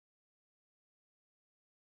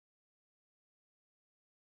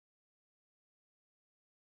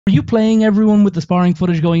you playing everyone with the sparring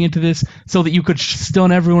footage going into this so that you could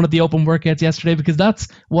stun everyone at the open workouts yesterday? Because that's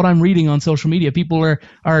what I'm reading on social media. People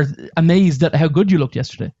are amazed at how good you looked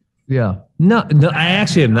yesterday. Yeah. No, I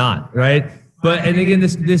actually am not, right? But, and again,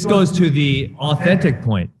 this goes to the authentic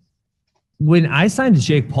point. When I signed the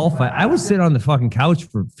Jake Paul fight, I was sitting on the fucking couch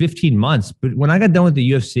for 15 months. But when I got done with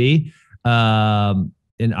the UFC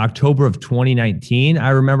in October of 2019, I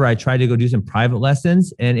remember I tried to go do some private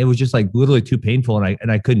lessons, and it was just like literally too painful,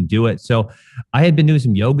 and I couldn't do it. So I had been doing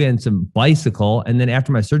some yoga and some bicycle, and then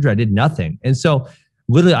after my surgery, I did nothing. And so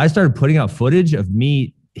literally, I started putting out footage of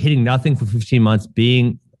me hitting nothing for 15 months,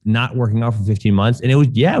 being not working out for 15 months. And it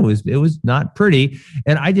was not pretty.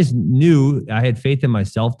 And I just knew, I had faith in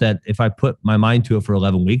myself that if I put my mind to it for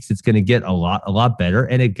 11 weeks, it's going to get a lot better.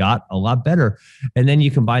 And it got a lot better. And then you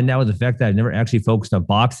combine that with the fact that I've never actually focused on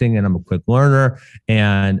boxing, and I'm a quick learner,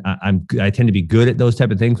 and I tend to be good at those type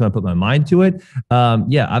of things when I put my mind to it.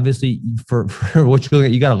 Yeah, obviously for what you're looking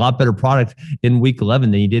at, you got a lot better product in week 11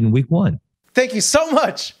 than you did in week 1. Thank you so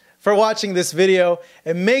much for watching this video,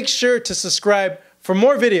 and make sure to subscribe for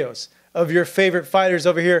more videos of your favorite fighters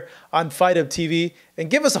over here on Fight Up TV,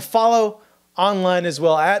 and give us a follow online as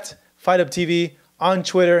well at Fight Up TV on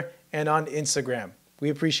Twitter and on Instagram.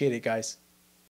 We appreciate it, guys.